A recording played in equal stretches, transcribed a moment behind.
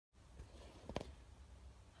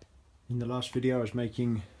In the last video I was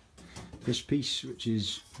making this piece, which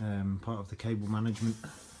is part of the cable management,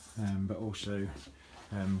 but also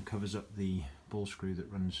covers up the ball screw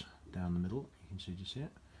that runs down the middle. You can see just here.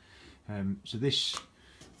 So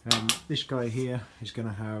this guy here is going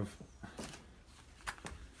to have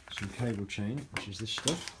some cable chain, which is this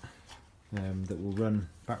stuff, that will run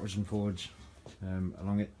backwards and forwards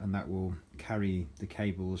along it, and that will carry the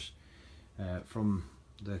cables from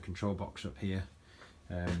the control box up here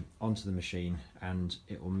onto the machine, and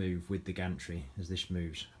it will move with the gantry as this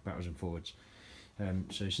moves backwards and forwards.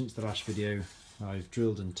 So since the last video I've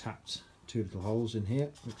drilled and tapped two little holes in here,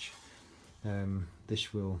 which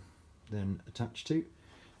this will then attach to,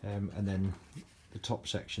 and then the top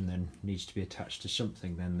section then needs to be attached to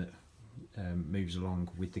something then that moves along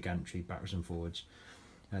with the gantry backwards and forwards,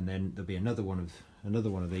 and then there'll be another one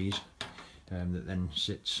of these that then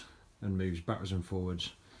sits and moves backwards and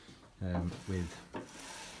forwards with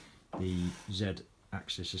the Z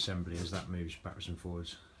axis assembly as that moves backwards and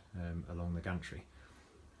forwards along the gantry.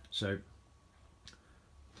 So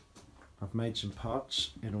I've made some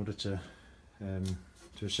parts in order to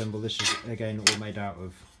assemble this. Again, all made out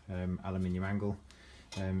of aluminium angle.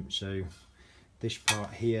 So this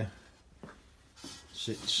part here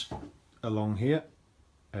sits along here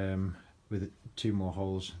with two more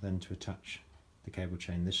holes then to attach the cable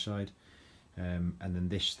chain this side, and then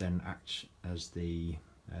this then acts as the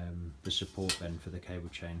support then for the cable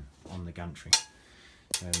chain on the gantry.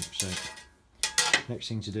 So next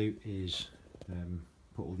thing to do is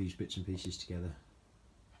put all these bits and pieces together.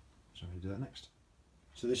 So I'm going to do that next.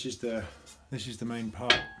 So this is the main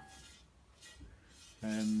part.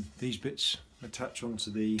 These bits attach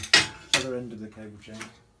onto the other end of the cable chain,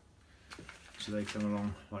 so they come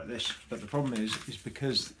along like this. But the problem is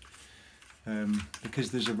because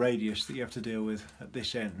there's a radius that you have to deal with at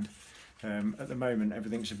this end. At the moment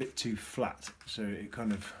everything's a bit too flat, so it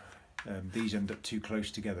kind of these end up too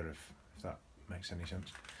close together, if that makes any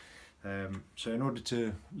sense. So in order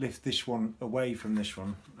to lift this one away from this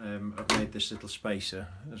one, I've made this little spacer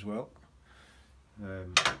as well.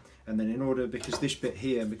 And then in order, because this bit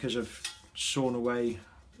here, because I've sawn away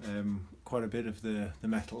quite a bit of the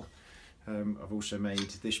metal, I've also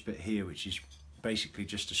made this bit here, which is basically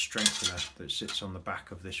just a strengthener that sits on the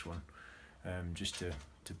back of this one, just to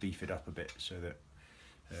beef it up a bit, so that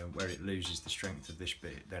where it loses the strength of this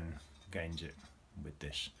bit, it then gains it with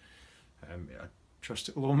this. I trust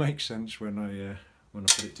it will all make sense when I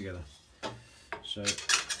put it together. So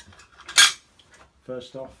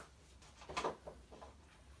first off, a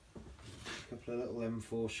couple of little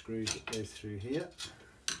M4 screws that go through here.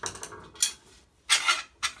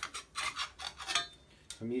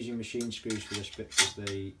 I'm using machine screws for this bit because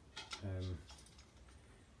they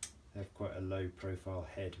have quite a low profile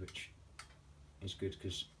head, which is good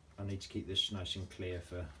because I need to keep this nice and clear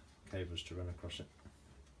for cables to run across it.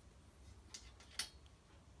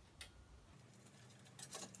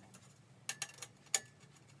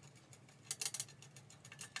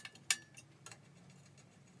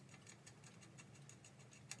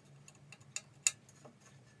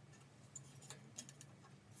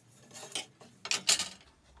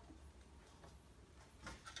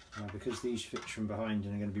 Now, because these fit from behind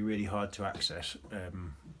and are going to be really hard to access,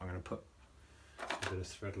 I'm going to put a bit of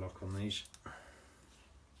thread lock on these.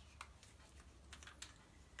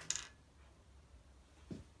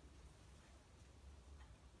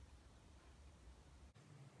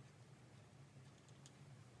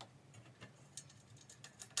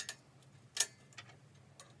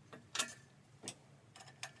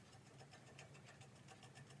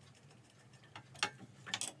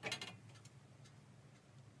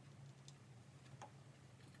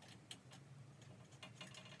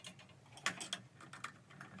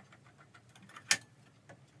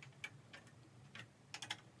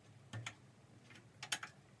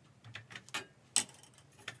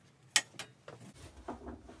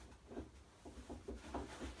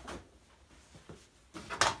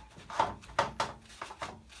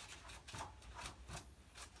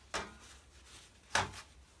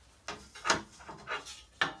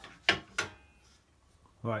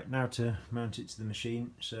 Right, now to mount it to the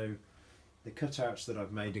machine. So the cutouts that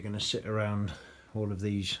I've made are going to sit around all of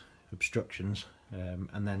these obstructions,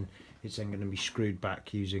 and then it's then going to be screwed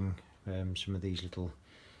back using some of these little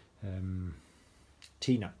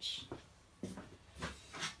T-nuts.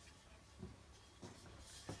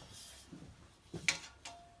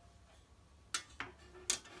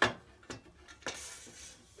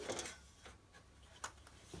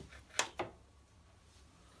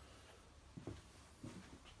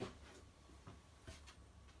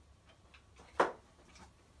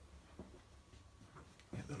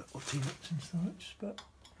 difficulty with and such, but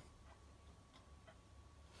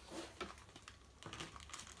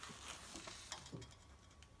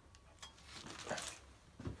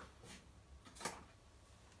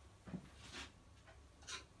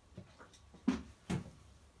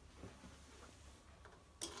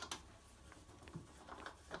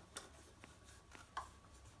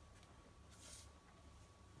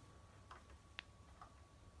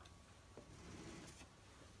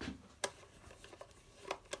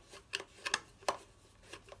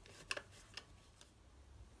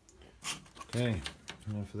okay,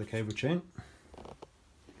 now for the cable chain.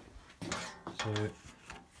 So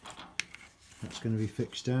that's going to be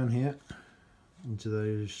fixed down here into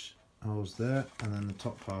those holes there, and then the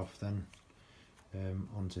top half then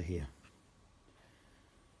onto here.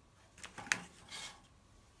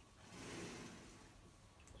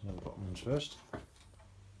 So the bottom ones first.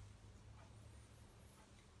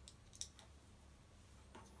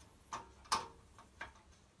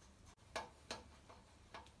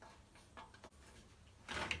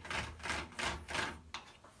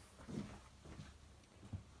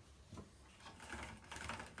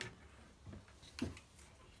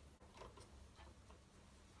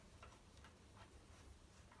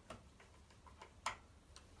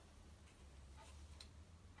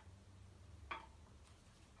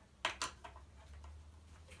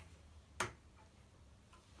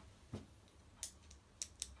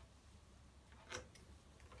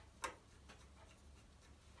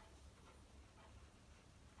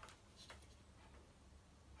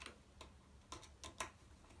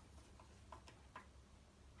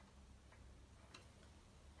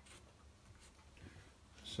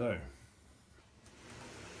 So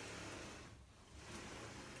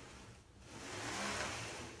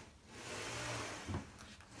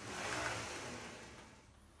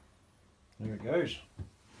there it goes.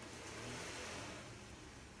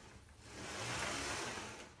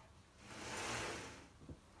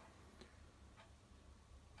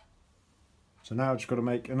 So now I've just got to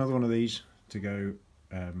make another one of these to go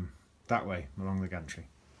that way along the gantry.